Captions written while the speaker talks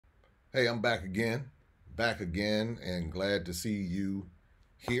Hey, I'm back again, and glad to see you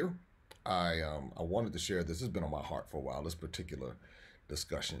here. I wanted to share this. Has been on my heart for a while. This particular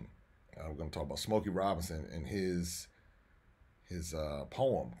discussion. We're going to talk about Smokey Robinson and his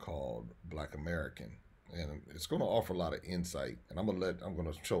poem called "Black American," and it's going to offer a lot of insight. And I'm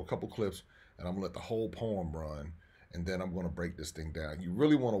going to show a couple clips, and I'm going to let the whole poem run, and then I'm going to break this thing down. You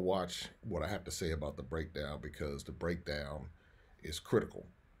really want to watch what I have to say about the breakdown because the breakdown is critical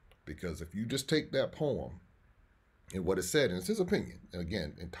because if you just take that poem and what it said, and it's his opinion, and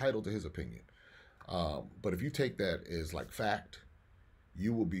again, entitled to his opinion, but if you take that as like fact,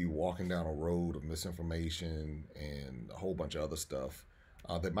 you will be walking down a road of misinformation and a whole bunch of other stuff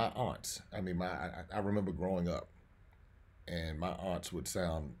that my aunts, I mean, I remember growing up, and my aunts would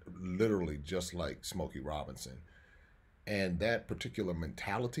sound literally just like Smokey Robinson. And that particular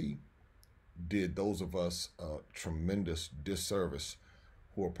mentality did those of us a tremendous disservice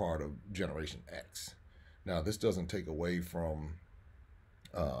who are part of Generation X. Now, this doesn't take away from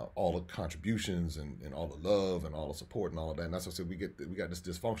all the contributions and all the love and all the support and all of that. And that's what I said. We got this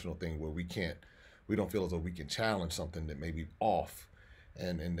dysfunctional thing where we don't feel as though we can challenge something that may be off.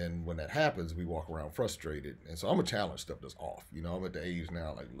 And then when that happens, we walk around frustrated. And so I'm gonna challenge stuff that's off. I'm at the age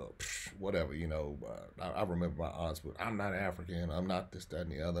now, like, look, whatever. I remember my aunts, but I'm not African. I'm not this, that,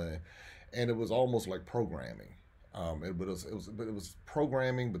 and the other. And it was almost like programming. But it was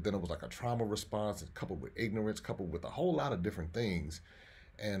programming, but then it was like a trauma response, coupled with ignorance, coupled with a whole lot of different things.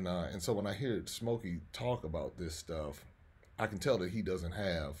 And so when I hear Smokey talk about this stuff, I can tell that he doesn't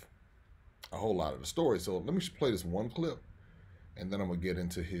have a whole lot of the story. So let me just play this one clip, and then I'm gonna get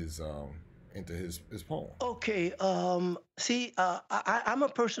into his poem. Okay. See, I'm a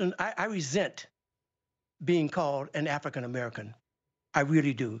person. I resent being called an African American. I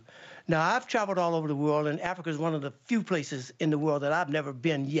really do. Now, I've traveled all over the world, and Africa is one of the few places in the world that I've never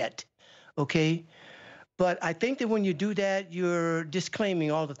been yet. Okay. But I think that when you do that, you're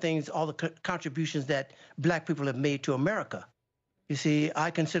disclaiming all the things, all the contributions that Black people have made to America. You see, I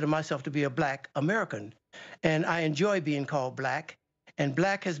consider myself to be a Black American, and I enjoy being called Black. And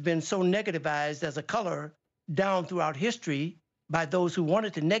Black has been so negativized as a color down throughout history by those who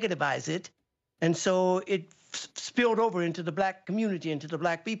wanted to negativize it. And so it spilled over into the Black community, into the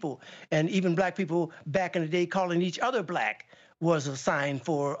Black people. And even Black people back in the day calling each other Black was a sign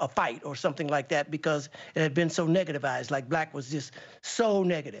for a fight or something like that because it had been so negativized, like Black was just so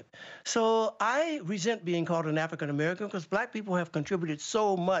negative. So I resent being called an African American because Black people have contributed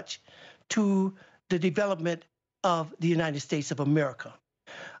so much to the development of the United States of America.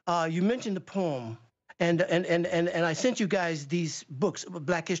 You mentioned the poem, and I sent you guys these books,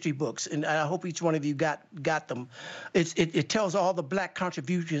 Black history books, and I hope each one of you got them. It tells all the Black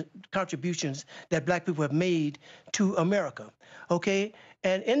contributions that Black people have made to America. Okay,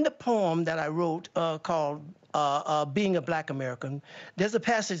 and in the poem that I wrote called "Being a Black American," there's a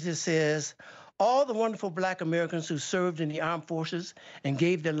passage that says. All the wonderful Black Americans who served in the armed forces and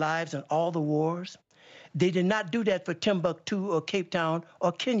gave their lives in all the wars, they did not do that for Timbuktu or Cape Town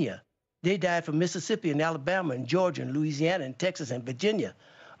or Kenya. They died for Mississippi and Alabama and Georgia and Louisiana and Texas and Virginia.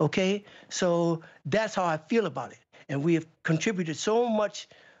 Okay? So that's how I feel about it. And we have contributed so much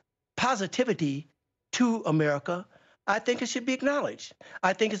positivity to America. I think it should be acknowledged.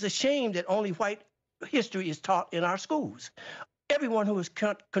 I think it's a shame that only white history is taught in our schools. Everyone who has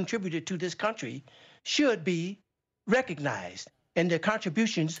contributed to this country should be recognized, and their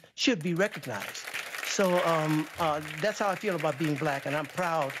contributions should be recognized. So that's how I feel about being Black, and I'm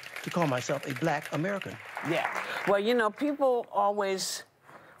proud to call myself a Black American. Yeah. Well, people always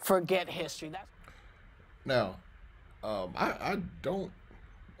forget history. That's Now, I don't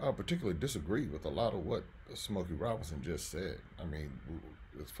particularly disagree with a lot of what Smokey Robinson just said. I mean,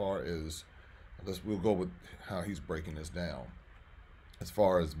 as far as we'll go with how he's breaking this down. As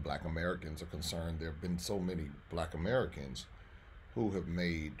far as Black Americans are concerned, there have been so many Black Americans who have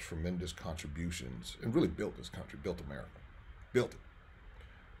made tremendous contributions and really built this country, built America, built it.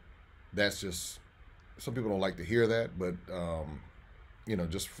 That's just some people don't like to hear that, but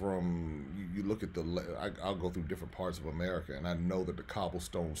just from you look at I'll go through different parts of America, and I know that the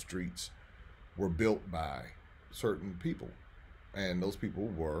cobblestone streets were built by certain people, and those people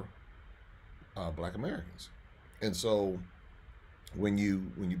were Black Americans, and so when you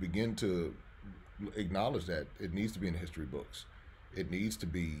begin to acknowledge that, it needs to be in the history books. It needs to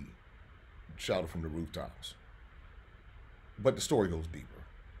be shouted from the rooftops. But the story goes deeper.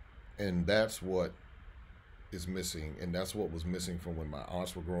 And that's what is missing. And that's what was missing from when my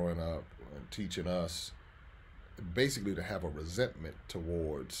aunts were growing up and teaching us basically to have a resentment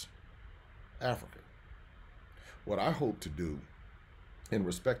towards Africa. What I hope to do in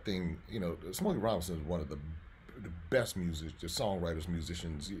respecting, Smokey Robinson is one of the best songwriters,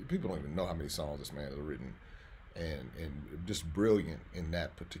 musicians. People don't even know how many songs this man has written, and just brilliant in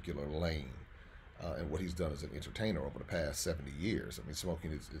that particular lane, and what he's done as an entertainer over the past 70 years. I mean, Smokey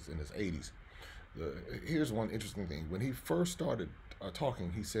is in his 80s. Here's one interesting thing. When he first started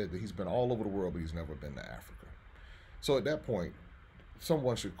talking, he said that he's been all over the world, but he's never been to Africa. So at that point,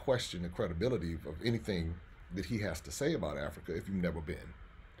 someone should question the credibility of anything that he has to say about Africa if you've never been.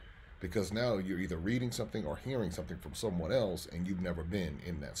 Because now you're either reading something or hearing something from someone else, and you've never been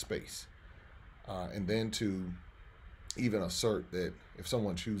in that space. And then to even assert that if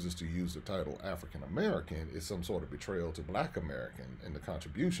someone chooses to use the title African American, it's some sort of betrayal to Black American and the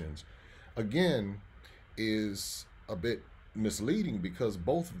contributions, again, is a bit misleading, because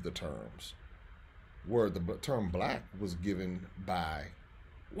both of the terms, where the term Black was given by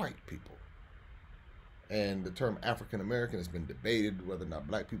white people, and the term African American has been debated whether or not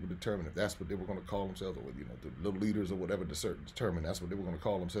Black people determine if that's what they were going to call themselves, or the little leaders or whatever determined that's what they were going to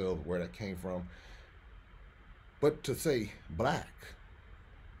call themselves, where that came from. But to say Black,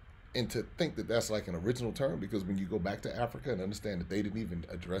 and to think that that's like an original term, because when you go back to Africa and understand that they didn't even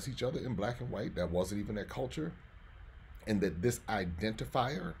address each other in black and white, that wasn't even their culture, and that this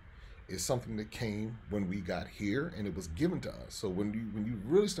identifier is something that came when we got here and it was given to us. So when you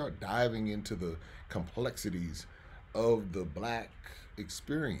really start diving into the complexities of the Black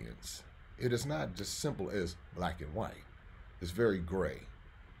experience, it is not just simple as black and white. It's very gray,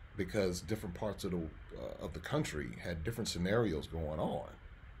 because different parts of the country had different scenarios going on.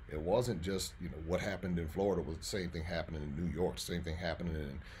 It wasn't just what happened in Florida was the same thing happening in New York, same thing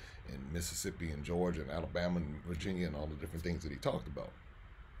happening in Mississippi and Georgia and Alabama and Virginia, and all the different things that he talked about.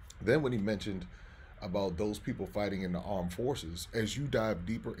 Then when he mentioned about those people fighting in the armed forces, as you dive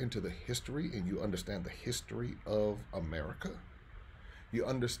deeper into the history and you understand the history of America, you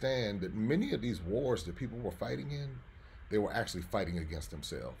understand that many of these wars that people were fighting in, they were actually fighting against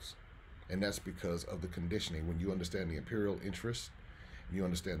themselves. And that's because of the conditioning. When you understand the imperial interest, you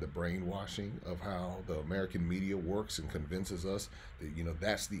understand the brainwashing of how the American media works and convinces us that,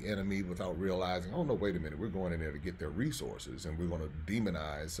 that's the enemy, without realizing, oh no, wait a minute, we're going in there to get their resources, and we're going to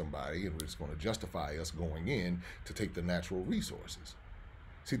demonize somebody, and we're just going to justify us going in to take the natural resources.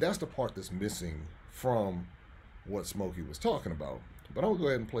 See, that's the part that's missing from what Smokey was talking about. But I'm going to go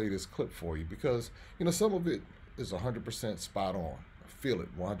ahead and play this clip for you, because, some of it is 100% spot on. I feel it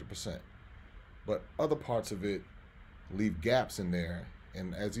 100%. But other parts of it leave gaps in there.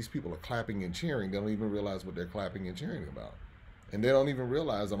 And as these people are clapping and cheering, they don't even realize what they're clapping and cheering about. And they don't even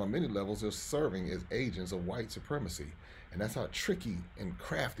realize on many levels they're serving as agents of white supremacy. And that's how tricky and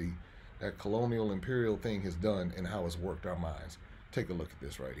crafty that colonial imperial thing has done and how it's worked our minds. Take a look at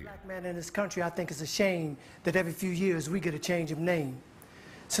this right here. Black man in this country, I think it's a shame that every few years we get a change of name.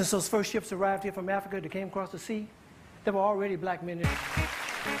 Since those first ships arrived here from Africa that came across the sea, there were already black men in it.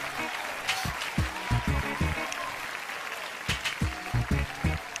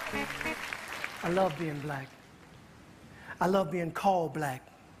 I love being black. I love being called black.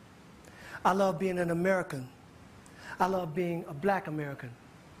 I love being an American. I love being a black American.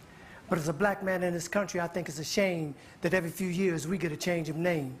 But as a black man in this country, I think it's a shame that every few years we get a change of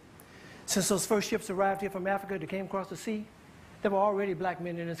name. Since those first ships arrived here from Africa that came across the sea, there were already black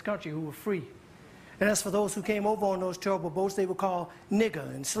men in this country who were free. And as for those who came over on those terrible boats, they were called nigger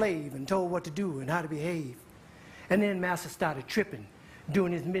and slave and told what to do and how to behave. And then Master started tripping,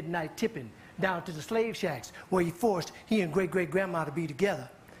 doing his midnight tipping, down to the slave shacks where he forced he and great-great-grandma to be together.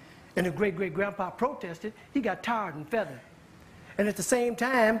 And if great-great-grandpa protested, he got tarred and feathered. And at the same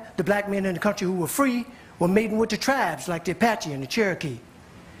time, the black men in the country who were free were mating with the tribes like the Apache and the Cherokee.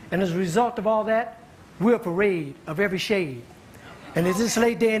 And as a result of all that, we're a parade of every shade. And in this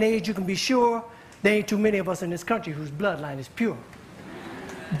late day and age, you can be sure there ain't too many of us in this country whose bloodline is pure.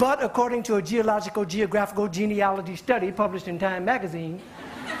 But according to a geographical genealogy study published in Time magazine,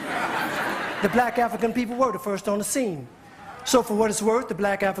 the black African people were the first on the scene. So for what it's worth, the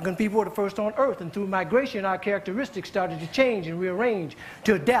black African people were the first on earth, and through migration, our characteristics started to change and rearrange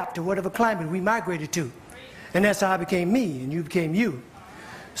to adapt to whatever climate we migrated to. And that's how I became me, and you became you.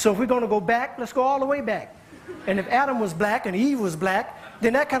 So if we're going to go back, let's go all the way back. And if Adam was black and Eve was black,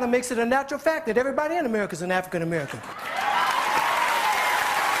 then that kind of makes it a natural fact that everybody in America is an African American.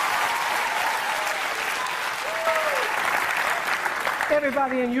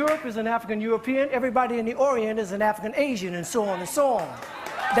 Everybody in Europe is an African European. Everybody in the Orient is an African Asian, and so on and so on.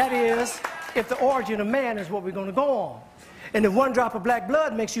 That is, if the origin of man is what we're going to go on. And if one drop of black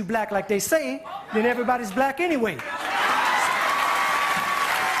blood makes you black like they say, then everybody's black anyway.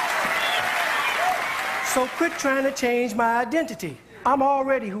 So quit trying to change my identity. I'm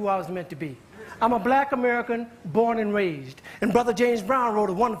already who I was meant to be. I'm a black American born and raised. And Brother James Brown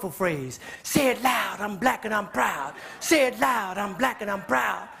wrote a wonderful phrase. Say it loud, I'm black and I'm proud. Say it loud, I'm black and I'm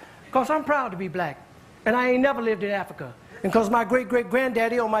proud. Because I'm proud to be black. And I ain't never lived in Africa. And because my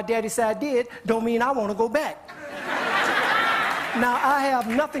great-great-granddaddy on my daddy's side did, don't mean I want to go back. Now, I have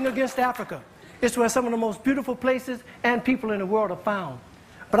nothing against Africa. It's where some of the most beautiful places and people in the world are found.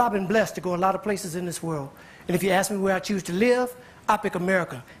 But I've been blessed to go a lot of places in this world. And if you ask me where I choose to live, I pick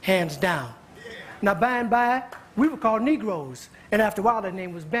America, hands down. Now, by and by, we were called Negroes. And after a while, that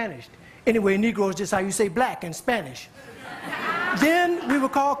name was banished. Anyway, Negro is just how you say black in Spanish. Then we were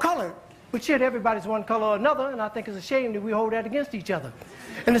called colored. But shit, everybody's one color or another, and I think it's a shame that we hold that against each other.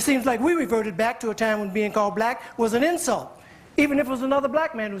 And it seems like we reverted back to a time when being called black was an insult. Even if it was another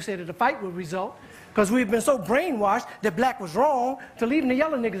black man who said that a fight would result. Because we've been so brainwashed that black was wrong, till even the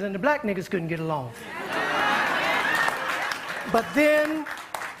yellow niggas and the black niggas couldn't get along. But then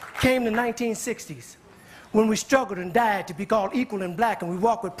came the 1960s, when we struggled and died to be called equal and black, and we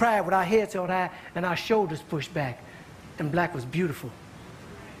walked with pride with our heads held high and our shoulders pushed back. And black was beautiful.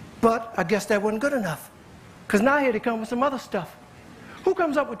 But I guess that wasn't good enough. Because now here they come with some other stuff. Who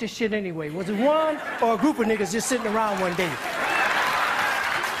comes up with this shit anyway? Was it one or a group of niggas just sitting around one day?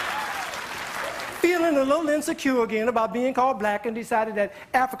 Feeling a little insecure again about being called black and decided that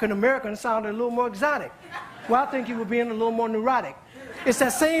African American sounded a little more exotic. Well, I think you were being a little more neurotic. It's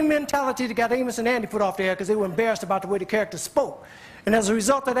that same mentality that got Amos and Andy put off the air because they were embarrassed about the way the characters spoke. And as a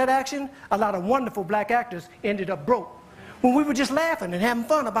result of that action, a lot of wonderful black actors ended up broke. When we were just laughing and having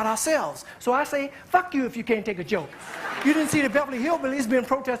fun about ourselves. So I say, fuck you if you can't take a joke. You didn't see the Beverly Hillbillies being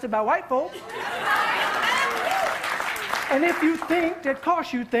protested by white folks. And if you think that,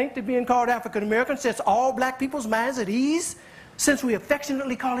 cause you think that being called African American sets all black people's minds at ease, since we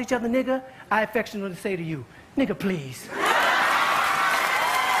affectionately call each other nigger, I affectionately say to you, nigga, please.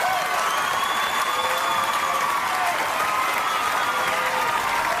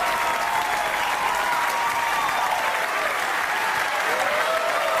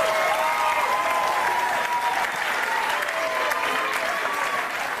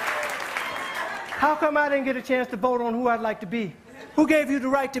 How come I didn't get a chance to vote on who I'd like to be? Who gave you the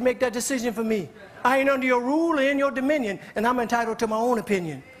right to make that decision for me? I ain't under your rule or in your dominion, and I'm entitled to my own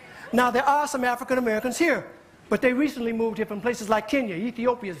opinion. Now, there are some African Americans here, but they recently moved here from places like Kenya,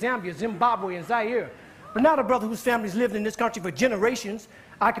 Ethiopia, Zambia, Zimbabwe, and Zaire. But not a brother whose family's lived in this country for generations,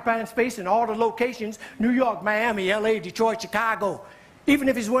 occupying space in all the locations, New York, Miami, LA, Detroit, Chicago, even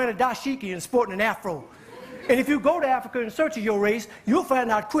if he's wearing a dashiki and sporting an afro. And if you go to Africa in search of your race, you'll find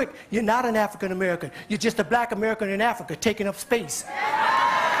out quick you're not an African American. You're just a black American in Africa taking up space.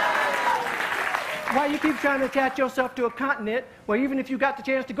 Why you keep trying to attach yourself to a continent where even if you got the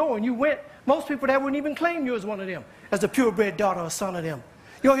chance to go and you went, most people there wouldn't even claim you as one of them, as a purebred daughter or son of them.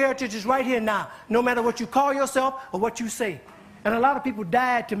 Your heritage is right here now, no matter what you call yourself or what you say. And a lot of people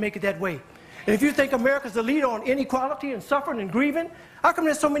died to make it that way. And if you think America's the leader on inequality and suffering and grieving, how come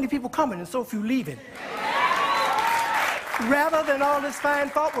there's so many people coming and so few leaving? Rather than all this fine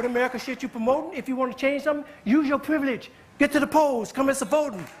thought with America shit you promoting, if you want to change something, use your privilege. Get to the polls, come and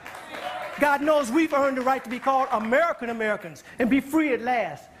voting. God knows we've earned the right to be called American Americans and be free at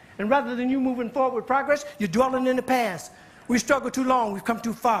last. And rather than you moving forward with progress, you're dwelling in the past. We struggled too long, we've come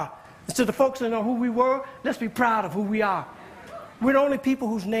too far. Instead of focusing on who we were, let's be proud of who we are. We're the only people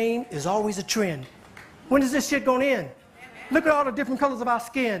whose name is always a trend. When is this shit gonna end? Look at all the different colors of our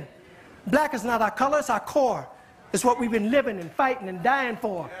skin. Black is not our color, it's our core. It's what we've been living and fighting and dying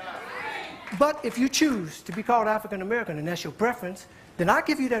for. But if you choose to be called African American and that's your preference, then I'll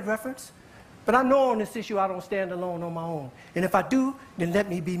give you that reference. But I know on this issue I don't stand alone on my own. And if I do, then let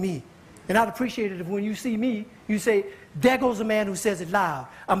me be me. And I'd appreciate it if when you see me, you say, there goes a man who says it loud.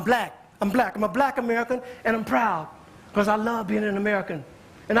 I'm black, I'm black, I'm a black American, and I'm proud. Because I love being an American.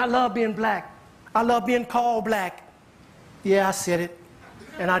 And I love being black. I love being called black. Yeah, I said it,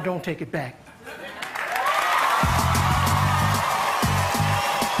 and I don't take it back.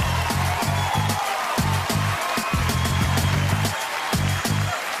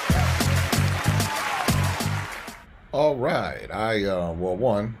 All right. Well,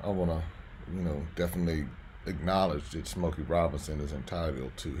 one, I want to, definitely acknowledge that Smokey Robinson is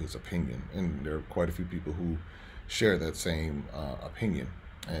entitled to his opinion. And there are quite a few people who share that same opinion.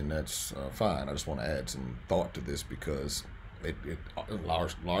 And that's fine. I just want to add some thought to this because it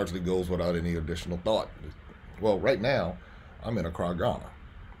largely goes without any additional thought. Well, right now, I'm in Accra, Ghana.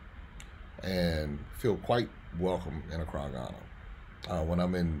 And feel quite welcome in Accra, Ghana. When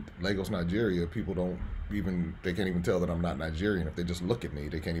I'm in Lagos, Nigeria, people they can't even tell that I'm not Nigerian. If they just look at me,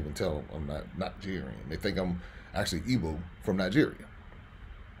 they can't even tell I'm not Nigerian. They think I'm actually Igbo from Nigeria.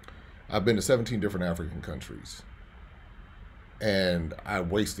 I've been to 17 different African countries. And I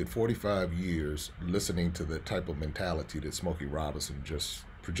wasted 45 years listening to the type of mentality that Smokey Robinson just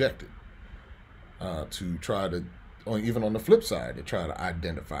projected to try to, even on the flip side, to try to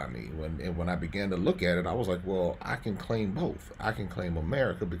identify me. When I began to look at it, I was like, well, I can claim both. I can claim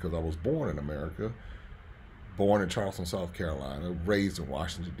America because I was born in America, born in Charleston, South Carolina, raised in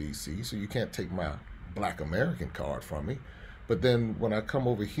Washington, D.C., so you can't take my Black American card from me. But then when I come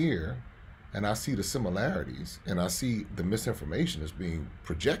over here and I see the similarities and I see the misinformation that's being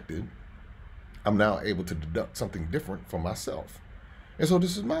projected, I'm now able to deduct something different for myself. And so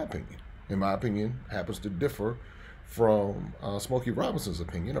this is my opinion. And my opinion happens to differ from Smokey Robinson's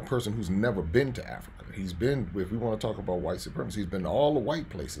opinion, a person who's never been to Africa. He's been, if we want to talk about white supremacy, he's been to all the white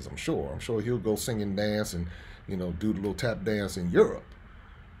places, I'm sure. I'm sure he'll go sing and dance and, do the little tap dance in Europe.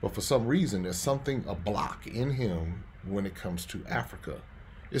 But for some reason, there's something, a block in him when it comes to Africa.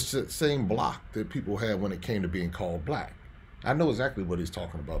 It's the same block that people had when it came to being called black. I know exactly what he's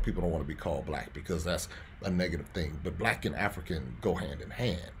talking about. People don't want to be called black because that's a negative thing. But black and African go hand in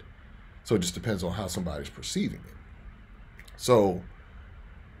hand. So it just depends on how somebody's perceiving it. So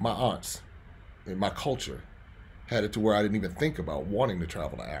my aunts and my culture had it to where I didn't even think about wanting to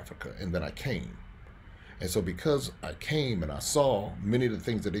travel to Africa. And then I came. And so because I came and I saw many of the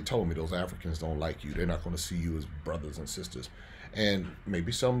things that they told me, those Africans don't like you. They're not going to see you as brothers and sisters. And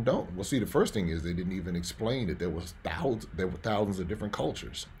maybe some don't. Well, see, the first thing is they didn't even explain that there were thousands of different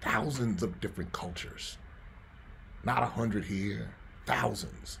cultures. Thousands of different cultures. Not 100 here.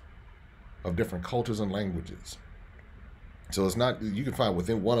 Thousands of different cultures and languages. So it's not, you can find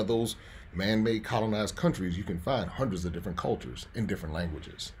within one of those man-made colonized countries, you can find hundreds of different cultures in different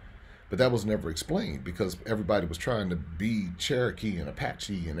languages. But that was never explained because everybody was trying to be Cherokee and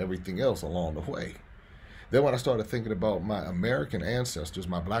Apache and everything else along the way. Then when I started thinking about my American ancestors,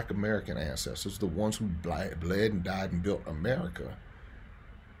 my Black American ancestors, the ones who bled and died and built America,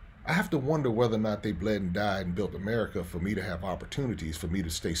 I have to wonder whether or not they bled and died and built America for me to have opportunities, for me to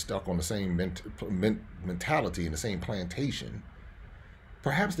stay stuck on the same mentality and the same plantation.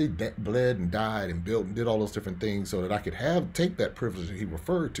 Perhaps they bled and died and built and did all those different things so that I could take that privilege that he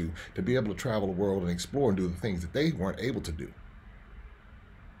referred to be able to travel the world and explore and do the things that they weren't able to do.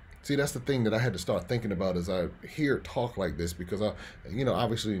 See, that's the thing that I had to start thinking about as I hear talk like this, because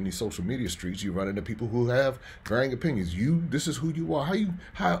obviously in these social media streets, you run into people who have varying opinions. This is who you are.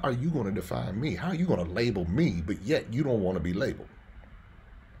 How are you going to define me? How are you going to label me? But yet you don't want to be labeled.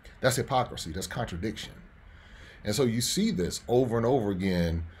 That's hypocrisy. That's contradiction. And so you see this over and over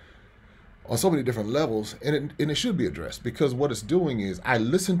again on so many different levels, and it should be addressed, because what it's doing is I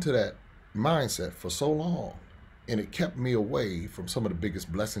listened to that mindset for so long. And it kept me away from some of the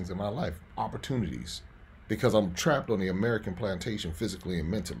biggest blessings in my life, opportunities, because I'm trapped on the American plantation physically and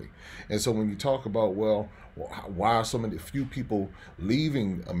mentally. And so when you talk about, well, why are so few people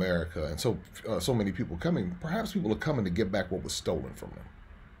leaving America and so many people coming? Perhaps people are coming to get back what was stolen from them.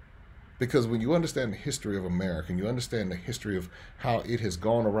 Because when you understand the history of America, and you understand the history of how it has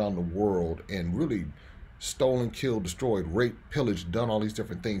gone around the world and really stolen, killed, destroyed, raped, pillaged, done all these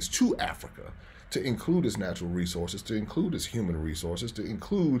different things to Africa, to include its natural resources, to include its human resources, to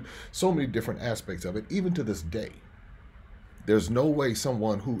include so many different aspects of it, even to this day. There's no way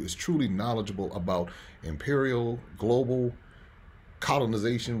someone who is truly knowledgeable about imperial, global,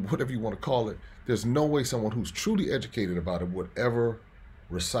 colonization, whatever you want to call it, there's no way someone who's truly educated about it would ever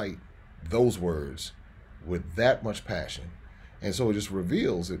recite those words with that much passion. And so it just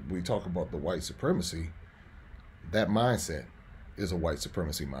reveals that we talk about the white supremacy, that mindset is a white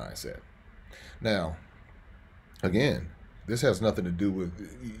supremacy mindset. Now, again, this has nothing to do with,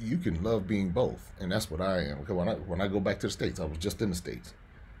 you can love being both, and that's what I am. Because when I go back to the States, I was just in the States,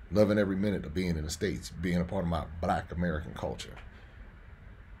 loving every minute of being in the States, being a part of my Black American culture,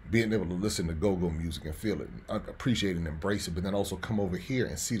 being able to listen to go-go music and feel it, appreciate it and embrace it, but then also come over here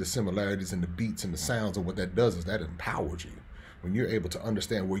and see the similarities in the beats and the sounds, and what that does is that empowers you. When you're able to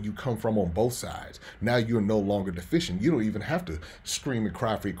understand where you come from on both sides, now you're no longer deficient. You don't even have to scream and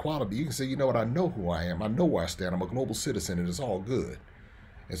cry for equality. You can say, you know what, I know who I am. I know where I stand. I'm a global citizen, and it's all good.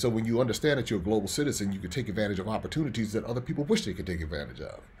 And so when you understand that you're a global citizen, you can take advantage of opportunities that other people wish they could take advantage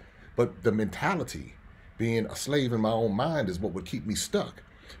of. But the mentality, being a slave in my own mind, is what would keep me stuck,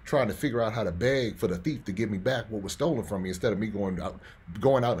 trying to figure out how to beg for the thief to give me back what was stolen from me, instead of me going out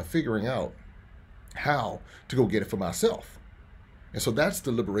and figuring out how to go get it for myself. And so that's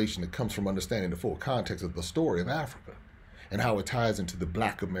the liberation that comes from understanding the full context of the story of Africa and how it ties into the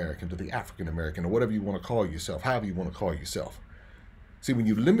Black American, to the African American, or whatever you want to call yourself, however you want to call yourself. See, when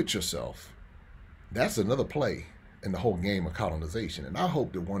you limit yourself, that's another play in the whole game of colonization. And I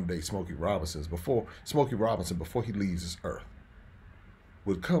hope that one day Smokey Robinson, before he leaves this earth,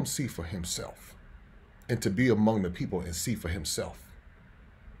 would come see for himself and to be among the people and see for himself.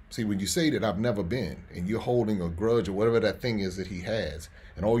 See, when you say that I've never been and you're holding a grudge or whatever that thing is that he has,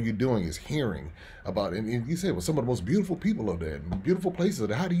 and all you're doing is hearing about it, and you say, well, some of the most beautiful people are there, and beautiful places are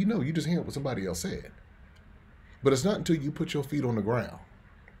there. How do you know? You just hear what somebody else said. But it's not until you put your feet on the ground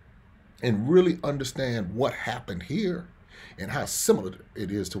and really understand what happened here and how similar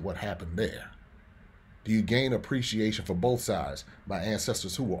it is to what happened there. Do you gain appreciation for both sides? My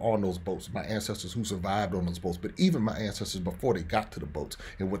ancestors who were on those boats, my ancestors who survived on those boats, but even my ancestors before they got to the boats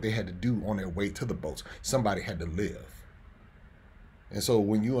and what they had to do on their way to the boats. Somebody had to live. And so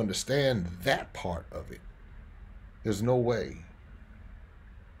when you understand that part of it, there's no way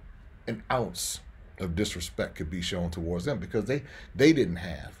an ounce of disrespect could be shown towards them, because they didn't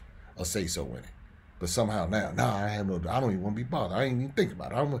have a say-so in it. But somehow now, I don't even want to be bothered. I ain't even think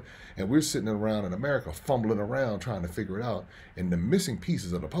about it. And we're sitting around in America fumbling around trying to figure it out. And the missing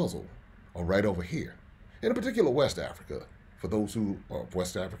pieces of the puzzle are right over here. In particular, West Africa, for those who are of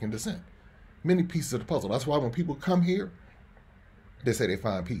West African descent. Many pieces of the puzzle. That's why when people come here, they say they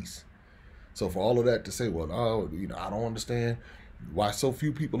find peace. So for all of that to say, well, I don't understand why so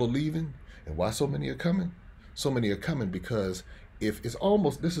few people are leaving and why so many are coming. So many are coming because if it's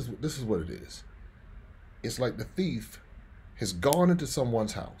almost, this is what it is. It's like the thief has gone into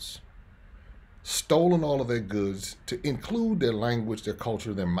someone's house, stolen all of their goods, to include their language, their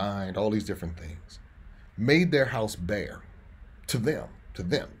culture, their mind, all these different things, made their house bare to them.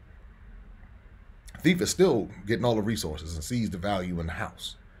 Thief is still getting all the resources and sees the value in the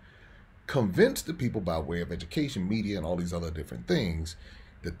house. Convince the people by way of education, media, and all these other different things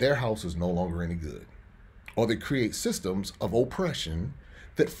that their house is no longer any good. Or they create systems of oppression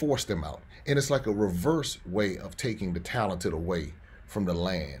that force them out. And it's like a reverse way of taking the talented away from the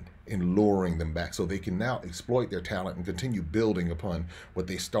land and luring them back so they can now exploit their talent and continue building upon what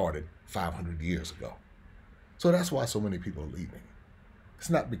they started 500 years ago. So that's why so many people are leaving. It's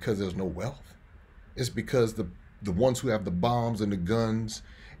not because there's no wealth. It's because the ones who have the bombs and the guns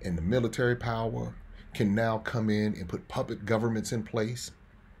and the military power can now come in and put puppet governments in place.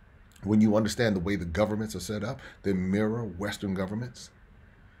 When you understand the way the governments are set up, they mirror Western governments.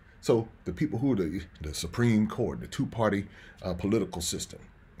 So the people who are the Supreme Court, the two-party political system,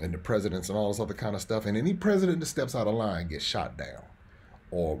 and the presidents and all this other kind of stuff, and any president that steps out of line gets shot down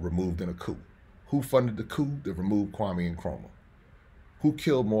or removed in a coup. Who funded the coup that removed Kwame Nkrumah? Who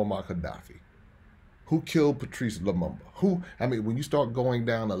killed Muammar Gaddafi? Who killed Patrice Lumumba? When you start going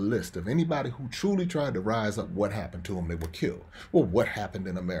down a list of anybody who truly tried to rise up, what happened to them? They were killed. Well, what happened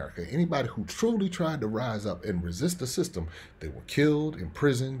in America? Anybody who truly tried to rise up and resist the system, they were killed,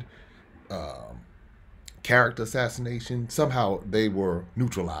 imprisoned, character assassination. Somehow they were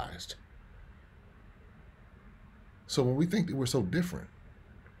neutralized. So when we think that we're so different,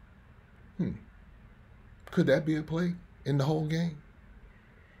 could that be a play in the whole game?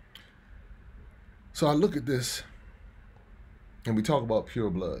 So I look at this, and we talk about pure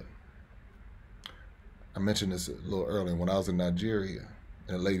blood. I mentioned this a little earlier when I was in Nigeria,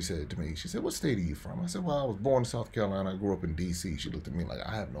 and a lady said to me, she said, what state are you from? I said, well, I was born in South Carolina. I grew up in D.C. She looked at me like,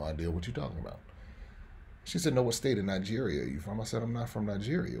 I have no idea what you're talking about. She said, no, what state in Nigeria are you from? I said, I'm not from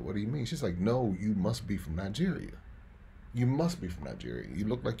Nigeria. What do you mean? She's like, no, you must be from Nigeria. You must be from Nigeria. You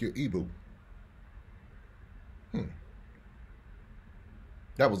look like you're Igbo.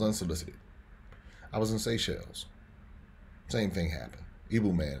 That was unsolicited. I was in Seychelles. Same thing happened.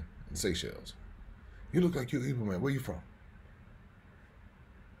 Igbo man in Seychelles. You look like you're Igbo man. Where you from?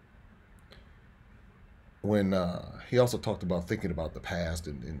 When he also talked about thinking about the past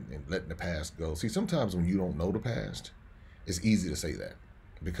and letting the past go. See, sometimes when you don't know the past, it's easy to say that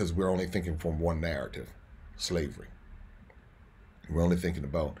because we're only thinking from one narrative, slavery. We're only thinking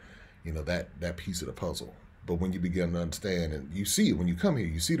about, that piece of the puzzle. But when you begin to understand, and you see it when you come here,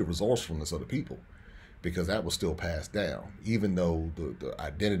 you see the resourcefulness of the people, because that was still passed down. Even though the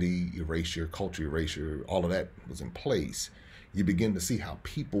identity erasure, culture erasure, all of that was in place, you begin to see how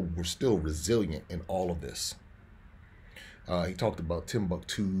people were still resilient in all of this. He talked about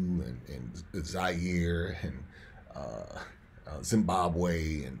Timbuktu and Zaire and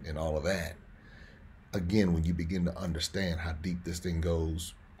Zimbabwe and all of that. Again, when you begin to understand how deep this thing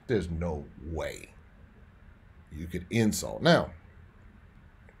goes, there's no way you could insult. Now,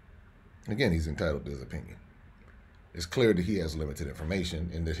 again, he's entitled to his opinion. It's clear that he has limited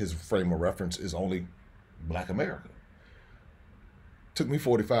information and that his frame of reference is only Black America. Took me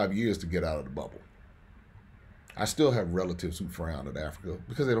 45 years to get out of the bubble. I still have relatives who frown at Africa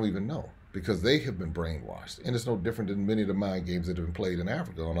because they don't even know. because they have been brainwashed. And it's no different than many of the mind games that have been played in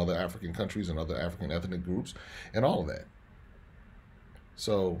Africa, on other African countries and other African ethnic groups and all of that.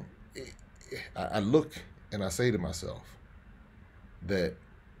 So I look and I say to myself that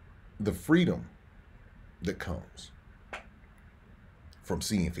the freedom that comes from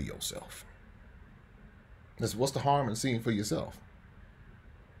seeing for yourself, what's the harm in seeing for yourself?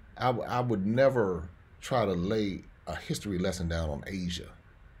 I would never try to lay a history lesson down on Asia,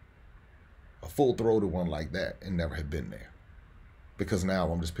 a full-throated one like that, and never had been there. Because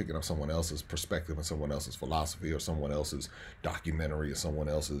now I'm just picking up someone else's perspective and someone else's philosophy or someone else's documentary or someone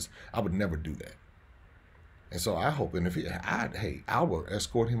else's. I would never do that. And so I hope, and I will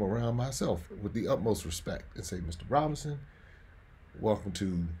escort him around myself with the utmost respect and say, Mr. Robinson, welcome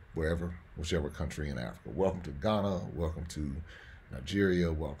to whichever country in Africa. Welcome to Ghana. Welcome to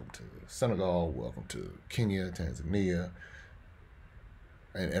Nigeria. Welcome to Senegal. Welcome to Kenya, Tanzania.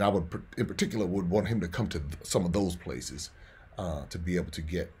 And I would, in particular, would want him to come to some of those places to be able to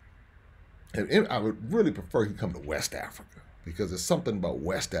get. And I would really prefer he come to West Africa, because there's something about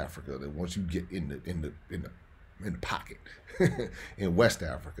West Africa that once you get in the pocket in West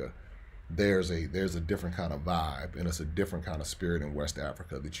Africa, there's a different kind of vibe, and it's a different kind of spirit in West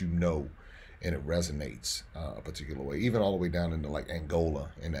Africa that and it resonates a particular way, even all the way down into like Angola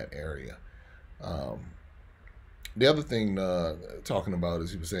in that area. The other thing talking about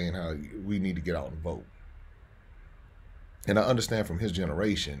is he was saying how we need to get out and vote. And I understand from his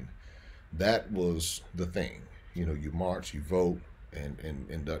generation, that was the thing. You know, you march, you vote, and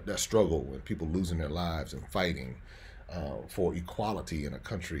that struggle with people losing their lives and fighting for equality in a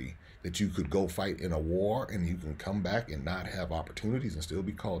country that you could go fight in a war and you can come back and not have opportunities and still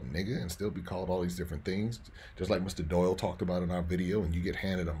be called nigga and still be called all these different things, just like Mr. Doyle talked about in our video, and you get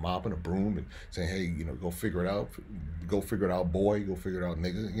handed a mop and a broom and saying, hey, you know, go figure it out boy, go figure it out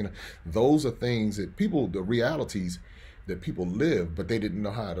nigga. You know, those are things that the realities that people live, but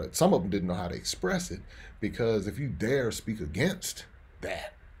some of them didn't know how to express it, because if you dare speak against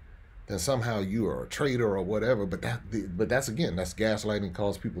that, then somehow you are a traitor or whatever. But that's gaslighting,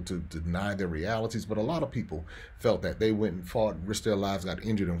 cause people to deny their realities. But a lot of people felt that they went and fought, risked their lives, got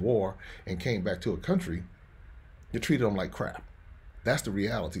injured in war, and came back to a country that treated them like crap. That's the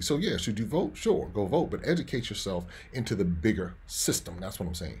reality. So yeah, should you vote? Sure, go vote, but educate yourself into the bigger system. That's what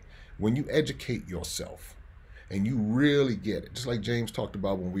I'm saying. When you educate yourself and you really get it, just like James talked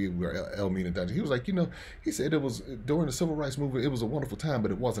about when we were at Elmina Dungeon. He was like, he said it was during the Civil Rights Movement, it was a wonderful time,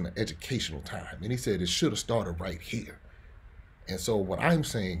 but it wasn't an educational time. And he said it should have started right here. And so what I'm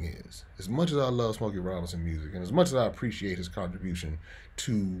saying is, as much as I love Smokey Robinson music, and as much as I appreciate his contribution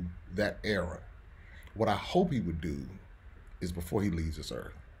to that era, what I hope he would do is, before he leaves this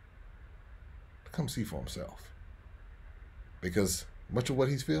earth, to come see for himself. Because much of what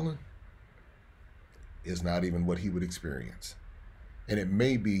he's feeling is not even what he would experience. And it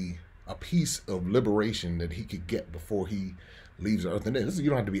may be a piece of liberation that he could get before he leaves Earth. And you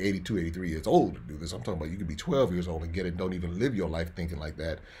don't have to be 82, 83 years old to do this. I'm talking about you could be 12 years old and get it. Don't even live your life thinking like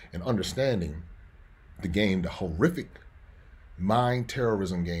that and understanding the game, the horrific mind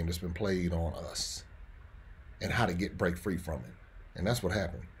terrorism game that's been played on us, and how to break free from it. And that's what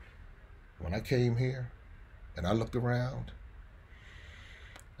happened. When I came here and I looked around,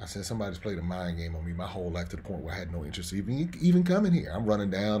 I said, somebody's played a mind game on me my whole life, to the point where I had no interest even coming here. I'm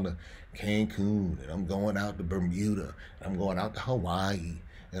running down to Cancun, and I'm going out to Bermuda, and I'm going out to Hawaii,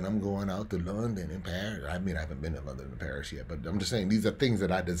 and I'm going out to London and Paris. I mean, I haven't been to London and Paris yet, but I'm just saying these are things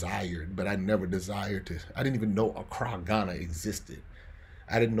that I desired, but I never desired to. I didn't even know Accra, Ghana existed.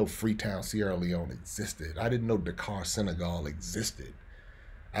 I didn't know Freetown, Sierra Leone existed. I didn't know Dakar, Senegal existed.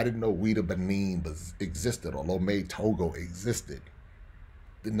 I didn't know Ouidah, Benin existed, or Lomé, Togo existed.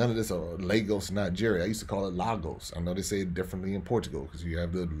 None of this, Lagos, Nigeria. I used to call it Lagos. I know they say it differently in Portugal, because you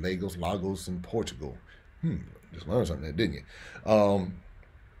have the Lagos in Portugal. Just learned something there, didn't you?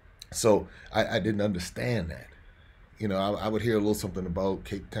 So I didn't understand that. You know, I would hear a little something about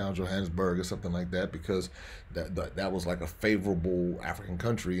Cape Town, Johannesburg, or something like that, because that was like a favorable African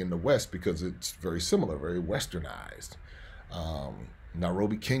country in the West, because it's very similar, very westernized.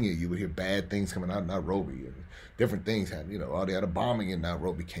 Nairobi, Kenya, you would hear bad things coming out of Nairobi, and different things happened. You know, they had a bombing in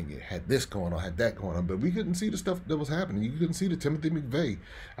Nairobi, Kenya, had this going on, had that going on, but we couldn't see the stuff that was happening. You couldn't see the Timothy McVeigh.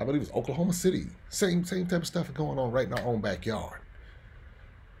 I believe it was Oklahoma City. Same type of stuff going on right in our own backyard.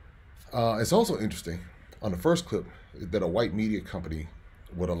 It's also interesting on the first clip that a white media company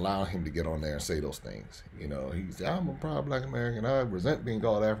would allow him to get on there and say those things. You know, he said, I'm a proud Black American. I resent being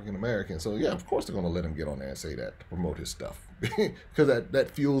called African American. So yeah, of course they're going to let him get on there and say that to promote his stuff, because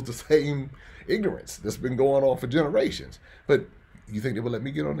that fuels the same ignorance that's been going on for generations. But You think they would let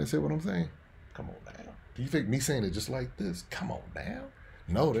me get on and say what I'm saying? Come on now. Do you think me saying it just like this? Come on now.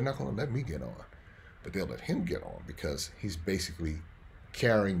 No, they're not going to let me get on. But they'll let him get on because he's basically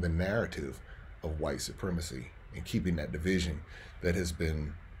carrying the narrative of white supremacy and keeping that division that has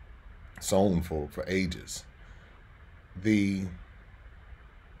been sown for ages.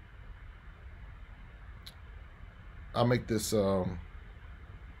 I'll make this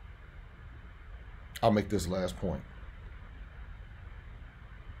last point.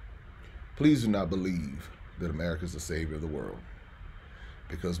 Please do not believe that America is the savior of the world,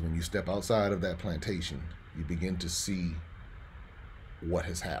 because when you step outside of that plantation, you begin to see what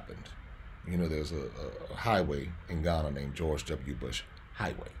has happened. You know, there's a highway in Ghana named George W. Bush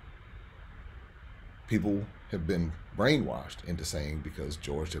Highway. People have been brainwashed into saying because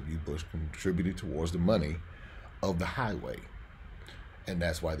George W. Bush contributed towards the money of the highway, and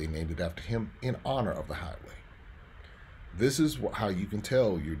that's why they named it after him in honor of the highway. This is how you can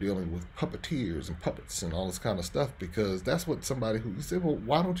tell you're dealing with puppeteers and puppets and all this kind of stuff, because that's what somebody who you say, well,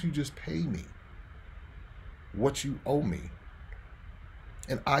 why don't you just pay me what you owe me,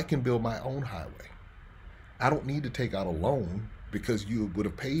 and I can build my own highway. I don't need to take out a loan because you would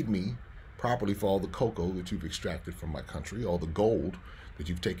have paid me properly for all the cocoa that you've extracted from my country, all the gold that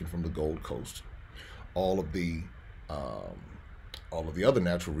you've taken from the Gold Coast, all of the other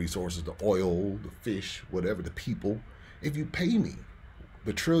natural resources, the oil, the fish, whatever, the people. If you pay me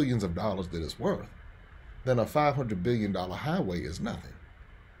the trillions of dollars that it's worth, then a $500 billion highway is nothing.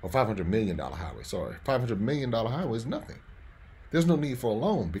 Or $500 million highway, sorry. $500 million highway is nothing. There's no need for a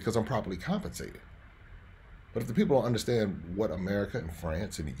loan because I'm properly compensated. But if the people don't understand what America and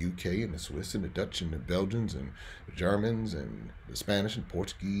France and the UK and the Swiss and the Dutch and the Belgians and the Germans and the Spanish and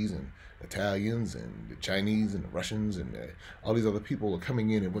Portuguese and Italians and the Chinese and the Russians and all these other people are coming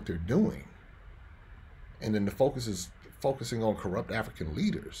in and what they're doing, and then the focus is focusing on corrupt African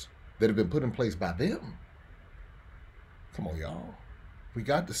leaders that have been put in place by them. Come on, y'all. We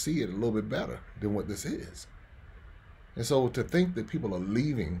got to see it a little bit better than what this is. And so to think that people are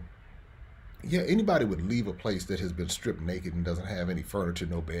leaving, yeah, anybody would leave a place that has been stripped naked and doesn't have any furniture,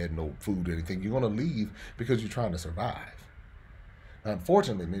 no bed, no food, anything. You're going to leave because you're trying to survive. Now,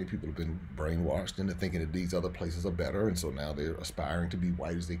 unfortunately, many people have been brainwashed into thinking that these other places are better, and so now they're aspiring to be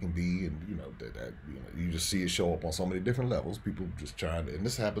white as they can be, and you just see it show up on so many different levels. People just trying to, and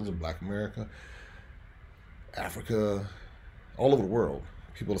this happens in Black America, Africa, all over the world.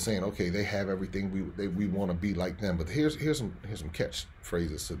 People are saying, okay, they have everything, we want to be like them. But here's some catch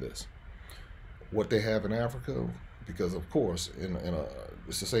phrases to this. What they have in Africa, because of course,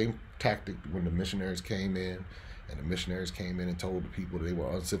 it's the same tactic when the missionaries came in. And the missionaries came in and told the people they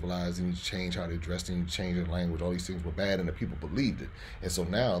were uncivilized, they need to change how they dressed, they need to change their language, all these things were bad, and the people believed it. And so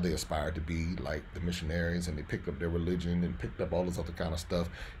now they aspired to be like the missionaries, and they picked up their religion and picked up all this other kind of stuff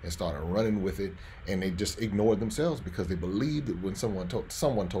and started running with it, and they just ignored themselves because they believed it when someone told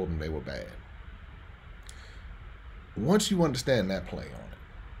them they were bad. Once you understand that play on it,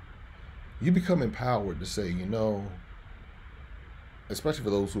 you become empowered to say, especially for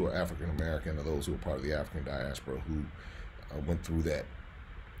those who are African American or those who are part of the African diaspora who went through that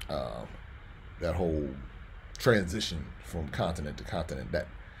whole transition from continent to continent, that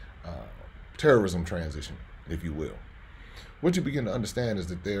terrorism transition, if you will. What you begin to understand is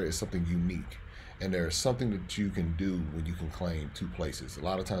that there is something unique, and there is something that you can do when you can claim two places. A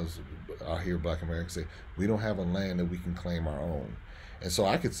lot of times I hear Black Americans say, we don't have a land that we can claim our own. And so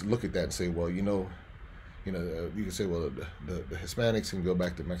I could look at that and say, well, you can say, well, the Hispanics can go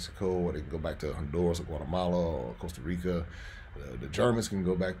back to Mexico, or they can go back to Honduras or Guatemala or Costa Rica. The Germans can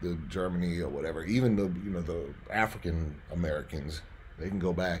go back to Germany or whatever. Even the African Americans, they can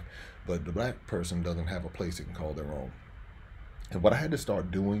go back, but the Black person doesn't have a place they can call their own. And what I had to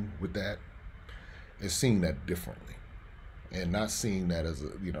start doing with that is seeing that differently, and not seeing that as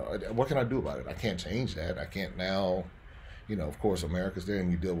what can I do about it? I can't change that. I can't now. Of course, America's there,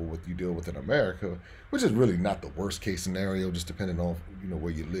 and you deal with in America, which is really not the worst case scenario, just depending on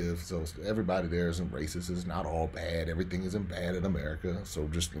where you live. So everybody there isn't racist. It's not all bad. Everything isn't bad in America. So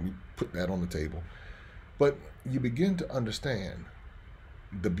just let me put that on the table. But you begin to understand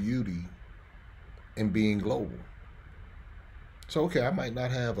the beauty in being global. So okay, I might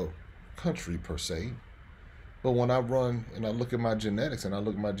not have a country per se, but when I run and I look at my genetics and I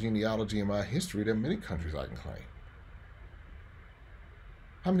look at my genealogy and my history, there are many countries I can claim.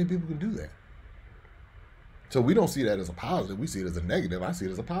 How many people can do that? So we don't see that as a positive. We see it as a negative. I see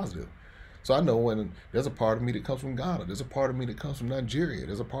it as a positive. So I know when there's a part of me that comes from Ghana. There's a part of me that comes from Nigeria.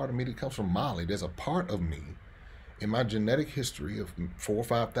 There's a part of me that comes from Mali. There's a part of me in my genetic history of 4,000 or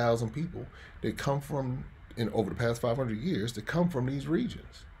 5,000 people that come from over the past 500 years to come from these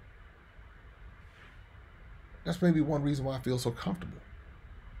regions. That's maybe one reason why I feel so comfortable.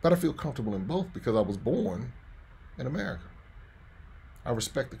 But I feel comfortable in both because I was born in America. I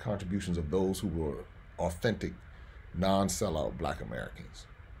respect the contributions of those who were authentic, non-sellout Black Americans.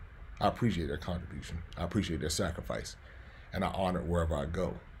 I appreciate their contribution. I appreciate their sacrifice. And I honor it wherever I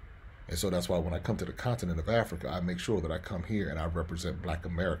go. And so that's why when I come to the continent of Africa, I make sure that I come here and I represent Black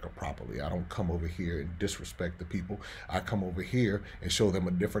America properly. I don't come over here and disrespect the people. I come over here and show them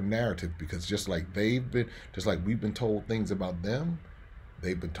a different narrative, because just like we've been told things about them,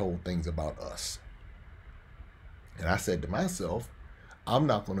 they've been told things about us. And I said to myself, I'm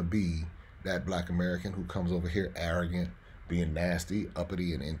not going to be that Black American who comes over here arrogant, being nasty,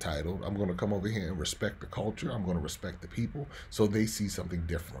 uppity, and entitled. I'm going to come over here and respect the culture. I'm going to respect the people so they see something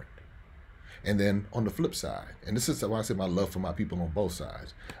different. And then on the flip side, and this is why I say my love for my people on both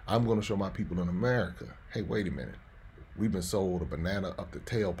sides, I'm going to show my people in America, hey, wait a minute. We've been sold a banana up the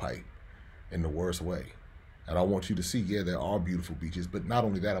tailpipe in the worst way. And I want you to see, yeah, there are beautiful beaches, but not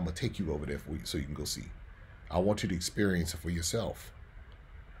only that, I'm going to take you over there so you can go see. I want you to experience it for yourself,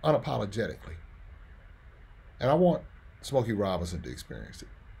 unapologetically. And I want Smokey Robinson to experience it.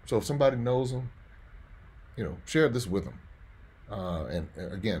 So if somebody knows him, share this with him. And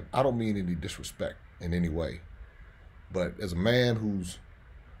again, I don't mean any disrespect in any way, but as a man who's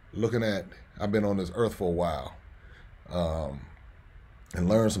I've been on this earth for a while, and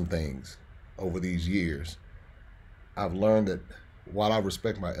learned some things over these years. I've learned that while I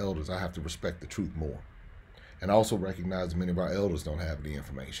respect my elders, I have to respect the truth more. And I also recognize that many of our elders don't have the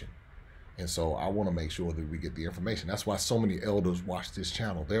information. And so I want to make sure that we get the information. That's why so many elders watch this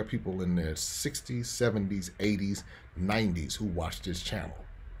channel. There are people in their 60s, 70s, 80s, 90s who watch this channel,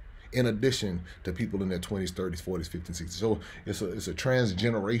 in addition to people in their 20s, 30s, 40s, 50s, 60s. So it's a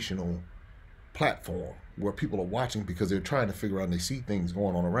transgenerational platform where people are watching because they're trying to figure out, and they see things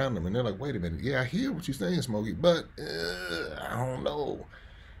going on around them. And they're like, wait a minute. Yeah, I hear what you're saying, Smokey, but I don't know.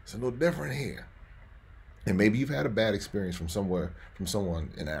 It's a little different here. And maybe you've had a bad experience from someone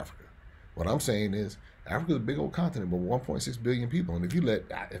in Africa. What I'm saying is, Africa's a big old continent with 1.6 billion people, and if you let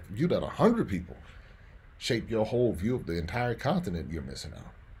 100 people shape your whole view of the entire continent, you're missing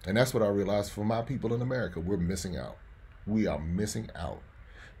out. And that's what I realized for my people in America. We're missing out. We are missing out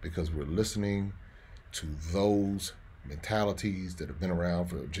because we're listening to those mentalities that have been around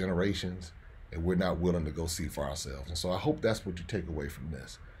for generations, and we're not willing to go see for ourselves. And so I hope that's what you take away from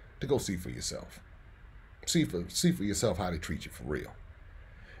this, to go see for yourself. See for yourself how they treat you for real.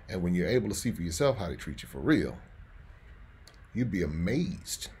 And when you're able to see for yourself how they treat you for real, you'd be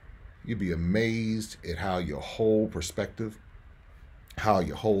amazed. You'd be amazed at how your whole perspective, how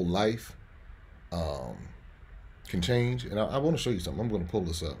your whole life can change. And I want to show you something. I'm going to pull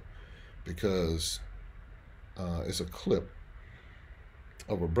this up because it's a clip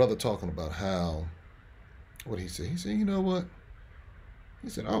of a brother talking about what he said. He said, you know what? He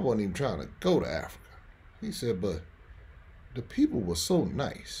said, I wasn't even trying to go to Africa. He said, but the people were so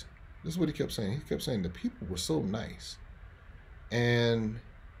nice. This is what he kept saying. He kept saying the people were so nice. And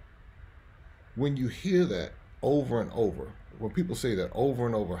when you hear that over and over, when people say that over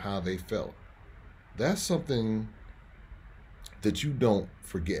and over how they felt, that's something that you don't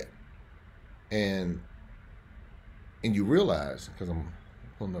forget. And you realize, because I'm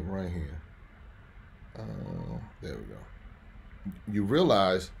pulling up right here. There we go. You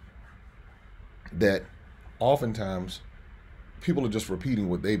realize that oftentimes people are just repeating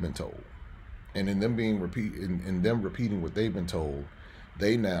what they've been told, and in them repeating what they've been told,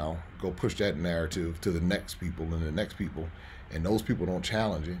 they now go push that narrative to the next people and the next people, and those people don't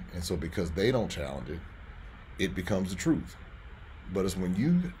challenge it, and so because they don't challenge it, it becomes the truth. But it's when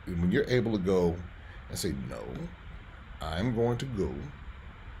you're able to go and say, no, I'm going to go,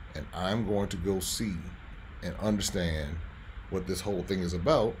 and I'm going to go see and understand what this whole thing is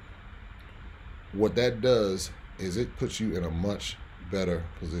about. What that does is it puts you in a much better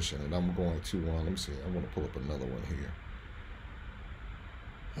position. And I'm going to, let me see, I want to pull up another one here.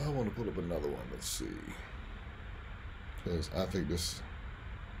 Let's see. Because I think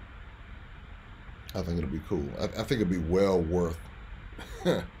it'll be cool. I think it'll be well worth,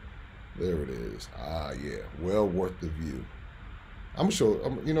 there it is. Yeah, well worth the view.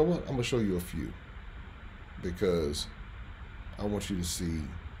 You know what? I'm going to show you a few, because I want you to see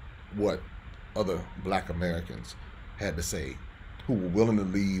what other Black Americans had to say who were willing to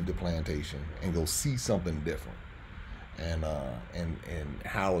leave the plantation and go see something different, and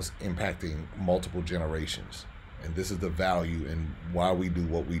how it's impacting multiple generations. And this is the value and why we do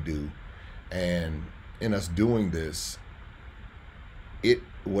what we do. And in us doing this, it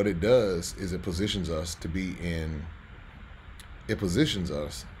what it does is it positions us to be in. It positions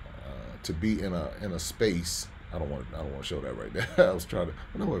us to be in a space. I don't want to show that right there. I was trying to.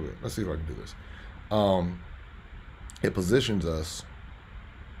 No, wait. Let's see if I can do this. It positions us.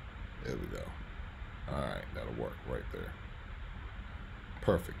 There we go. All right, that'll work right there.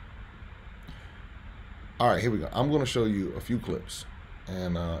 Perfect. All right, here we go. I'm going to show you a few clips,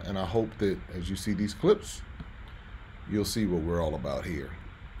 and I hope that as you see these clips, you'll see what we're all about here.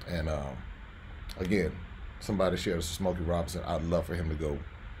 And again, somebody shared this with Smokey Robinson. I'd love for him to go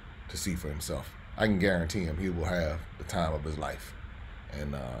to see for himself. I can guarantee him he will have the time of his life,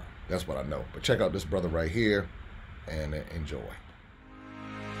 and that's what I know. But check out this brother right here and enjoy.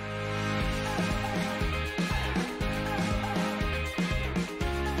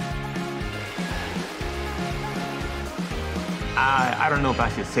 I don't know if I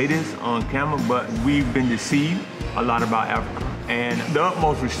should say this on camera, but we've been deceived a lot about Africa. And the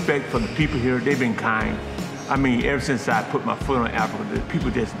utmost respect for the people here, they've been kind. I mean, ever since I put my foot on Africa, the people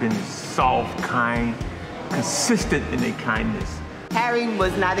just been soft, kind, consistent in their kindness. Harry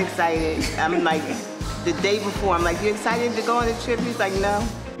was not excited. I'm like, the day before, I'm like, you excited to go on the trip? He's like, no.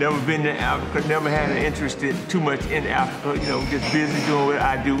 Never been to Africa, never had an interest too much in Africa, you know, just busy doing what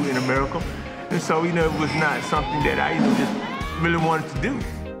I do in America. And so, you know, it was not something that I just really wanted to do.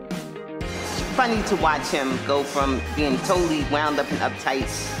 It's funny to watch him go from being totally wound up and uptight,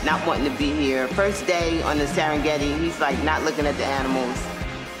 not wanting to be here. First day on the Serengeti, he's like not looking at the animals.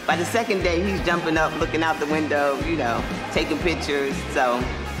 By the second day, he's jumping up, looking out the window, you know, taking pictures. So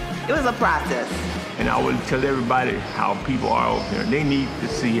it was a process. And I would tell everybody how people are over here. They need to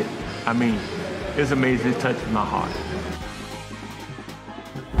see it. I mean, it's amazing. It touches my heart.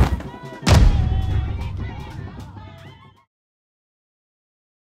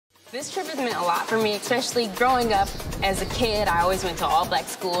 This trip has meant a lot for me, especially growing up as a kid. I always went to all-black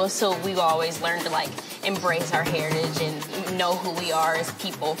schools, so we've always learned to, like, embrace our heritage and know who we are as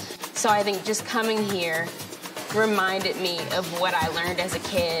people. So I think just coming here reminded me of what I learned as a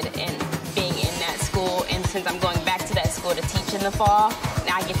kid and being in that school. And since I'm going back to that school to teach in the fall,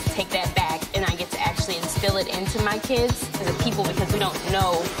 now I get to take that back and I get to actually instill it into my kids as a people, because we don't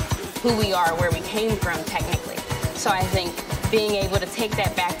know who we are, where we came from, technically. So I think being able to take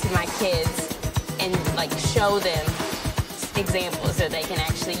that back to my kids and like show them examples that they can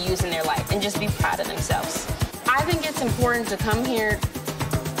actually use in their life and just be proud of themselves. I think it's important to come here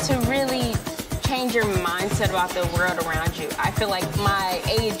to really change your mindset about the world around you. I feel like my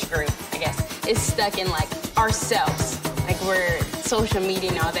age group, I guess, is stuck in like ourselves. Like we're social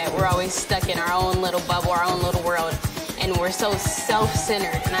media and all that. We're always stuck in our own little bubble, our own little world, and we're so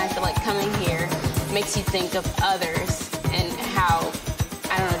self-centered. And I feel like coming here makes you think of others and how,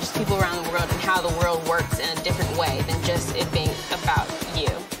 I don't know, just people around the world and how the world works in a different way than just it being about you.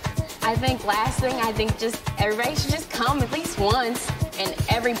 I think last thing, I think just everybody should just come at least once, and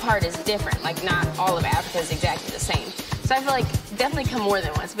every part is different. Like not all of Africa is exactly the same. So I feel like definitely come more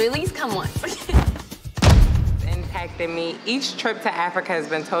than once, but at least come once. Impacted me. Each trip to Africa has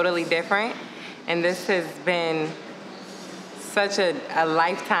been totally different, and this has been such a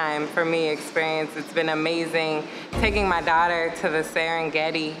lifetime for me experience. It's been amazing. Taking my daughter to the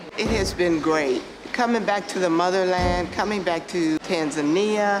Serengeti. It has been great. Coming back to the motherland, coming back to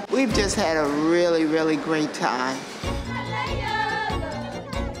Tanzania, we've just had a really, really great time.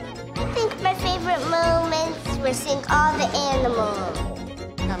 I think my favorite moments were seeing all the animals.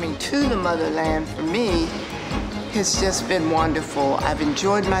 Coming to the motherland for me has just been wonderful. I've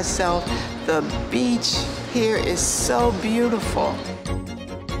enjoyed myself. The beach here is so beautiful.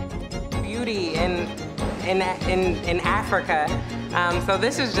 Beauty in Africa. So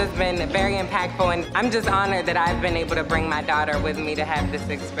this has just been very impactful, and I'm just honored that I've been able to bring my daughter with me to have this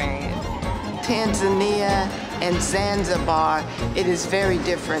experience. Tanzania and Zanzibar, it is very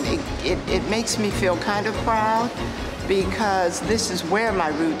different. It makes me feel kind of proud because this is where my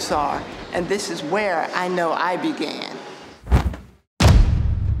roots are, and this is where I know I began.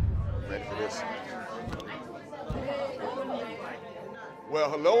 Ready for this? Well,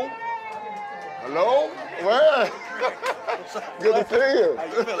 hello? Hello? Where? Good to see you. How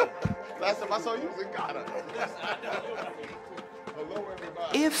you feeling? Last time I saw you was in Ghana. Hello,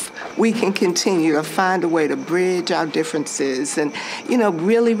 everybody. If we can continue to find a way to bridge our differences and, you know,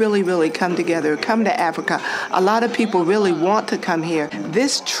 really, really, really come together, come to Africa. A lot of people really want to come here.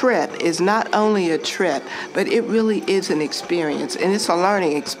 This trip is not only a trip, but it really is an experience, and it's a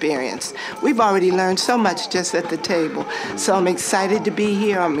learning experience. We've already learned so much just at the table. So I'm excited to be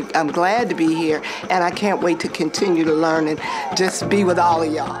here. I'm glad to be here, and I can't wait to continue to learn and just be with all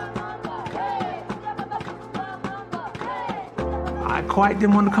of y'all. I quite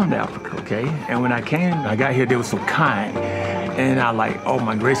didn't want to come to Africa, okay? And when I came, I got here, they were so kind. And I like, oh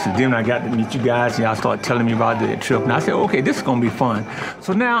my gracious, then I got to meet you guys, and y'all started telling me about the trip. And I said, okay, this is gonna be fun.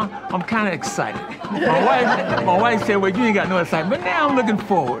 So now I'm kind of excited. My wife said, well, you ain't got no excitement, but now I'm looking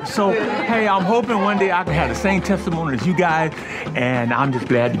forward. So, hey, I'm hoping one day I can have the same testimony as you guys, and I'm just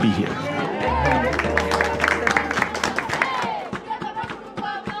glad to be here.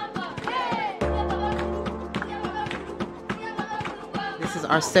 This is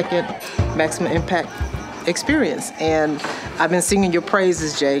our second Maximum Impact experience, and I've been singing your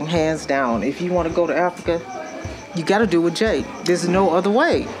praises, Jay, hands down. If you want to go to Africa, you got to do it with Jay. There's no other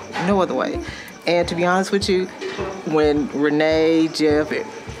way, no other way. And to be honest with you, when Renee, Jeff,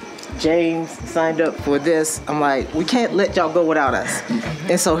 James signed up for this, I'm like, we can't let y'all go without us.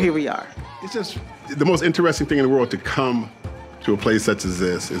 And so here we are. It's just the most interesting thing in the world to come to a place such as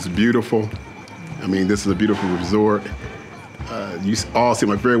this. It's beautiful. I mean, this is a beautiful resort. You all seem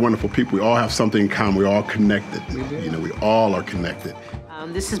like very wonderful people. We all have something in common. We're all connected. You know, we all are connected.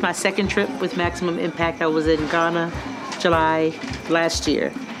 This is my second trip with Maximum Impact. I was in Ghana, July last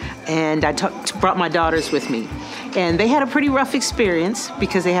year, and I brought my daughters with me. And they had a pretty rough experience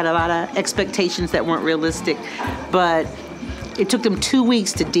because they had a lot of expectations that weren't realistic. But it took them 2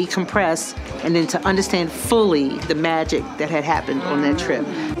 weeks to decompress and then to understand fully the magic that had happened on that trip.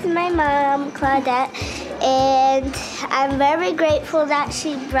 This is my mom, Claudette, and I'm very grateful that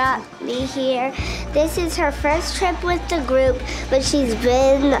she brought me here. This is her first trip with the group, but she's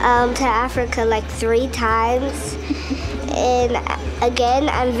been to Africa like 3 times. And again,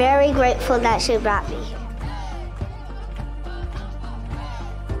 I'm very grateful that she brought me here.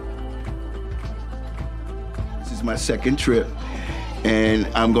 This is my second trip, and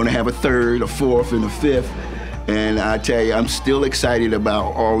I'm gonna have a third, a fourth, and a fifth. And I tell you, I'm still excited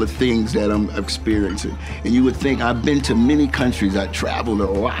about all the things that I'm experiencing. And you would think I've been to many countries, I traveled a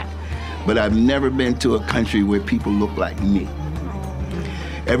lot, but I've never been to a country where people look like me.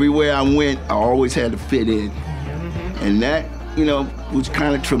 Everywhere I went, I always had to fit in. And that, you know, was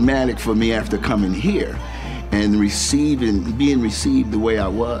kind of traumatic for me after coming here and being received the way I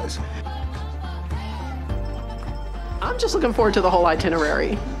was. I'm just looking forward to the whole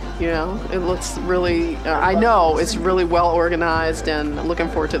itinerary. You know, it looks really, I know it's really well organized, and looking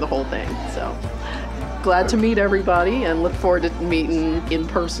forward to the whole thing. So glad to meet everybody and look forward to meeting in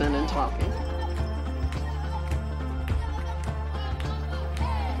person and talking.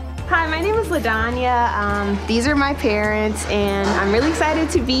 Hi, my name is LaDanya. These are my parents, and I'm really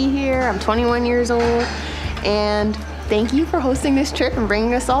excited to be here. I'm 21 years old, and thank you for hosting this trip and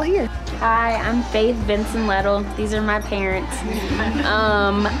bringing us all here. Hi, I'm Faith Benson-Lettle. These are my parents.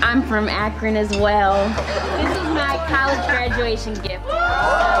 I'm from Akron as well. This is my college graduation gift.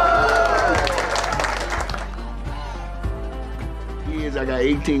 I got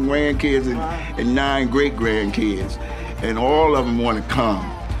 18 grandkids and 9 great-grandkids, and all of them want to come.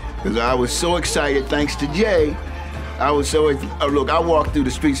 Because I was so excited, thanks to Jay. I was so, look, I walked through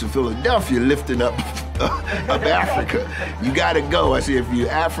the streets of Philadelphia lifting up Africa. You gotta go. I said, if you're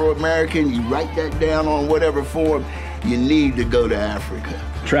Afro-American, you write that down on whatever form, you need to go to Africa.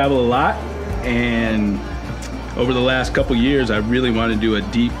 Travel a lot, and over the last couple years, I really wanted to do a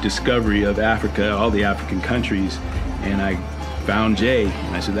deep discovery of Africa, all the African countries, and I found Jay,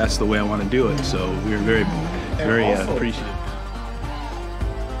 and I said, that's the way I want to do it. So we were very, very appreciative.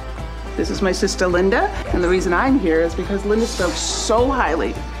 This is my sister Linda, and the reason I'm here is because Linda spoke so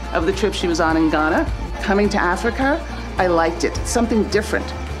highly of the trip she was on in Ghana. Coming to Africa, I liked it. Something different.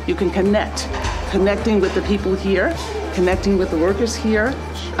 You can connect. Connecting with the people here, connecting with the workers here.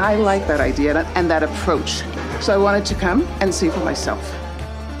 I like that idea and that approach. So I wanted to come and see for myself.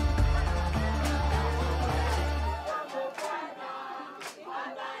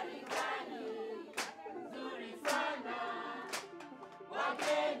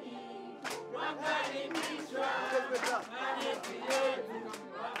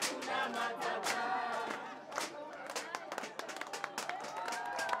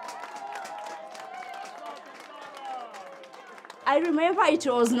 I remember it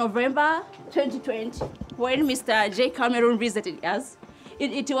was November 2020 when Mr. J. Cameron visited us.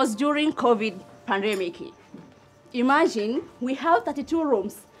 It was during COVID pandemic. Imagine, we have 32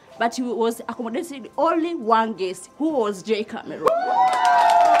 rooms, but he was accommodating only one guest, who was J. Cameron.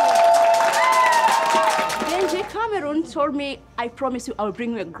 Then J. Cameron told me, I promise you I'll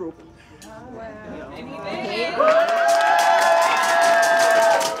bring you a group. Okay.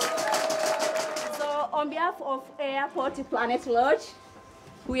 On behalf of Airport Planet Lodge,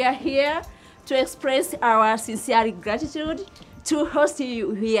 we are here to express our sincere gratitude to host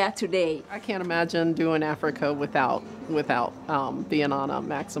you here today. I can't imagine doing Africa without being on a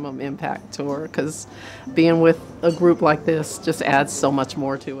Maximum Impact tour, because being with a group like this just adds so much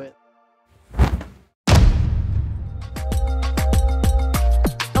more to it.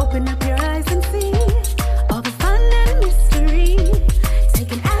 Open up